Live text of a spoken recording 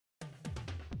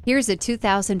Here's a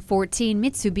 2014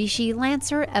 Mitsubishi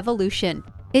Lancer Evolution.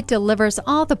 It delivers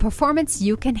all the performance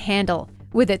you can handle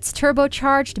with its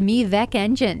turbocharged Mi-VEC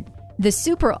engine. The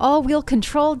super all-wheel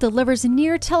control delivers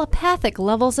near telepathic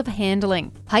levels of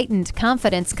handling. Heightened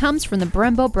confidence comes from the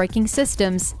Brembo braking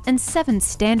systems and 7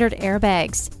 standard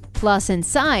airbags. Plus,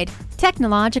 inside,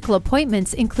 technological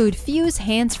appointments include Fuse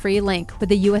hands-free link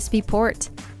with a USB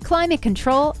port, climate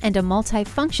control, and a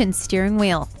multi-function steering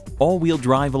wheel. All-wheel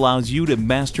drive allows you to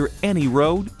master any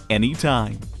road,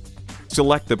 anytime.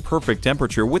 Select the perfect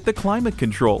temperature with the climate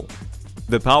control.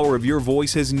 The power of your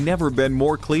voice has never been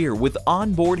more clear with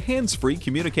onboard hands-free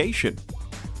communication.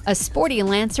 A sporty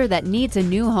Lancer that needs a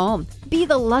new home. Be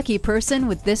the lucky person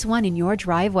with this one in your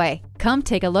driveway. Come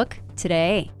take a look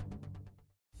today.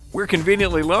 We're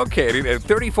conveniently located at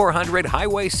 3400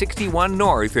 Highway 61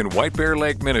 North in White Bear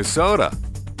Lake, Minnesota.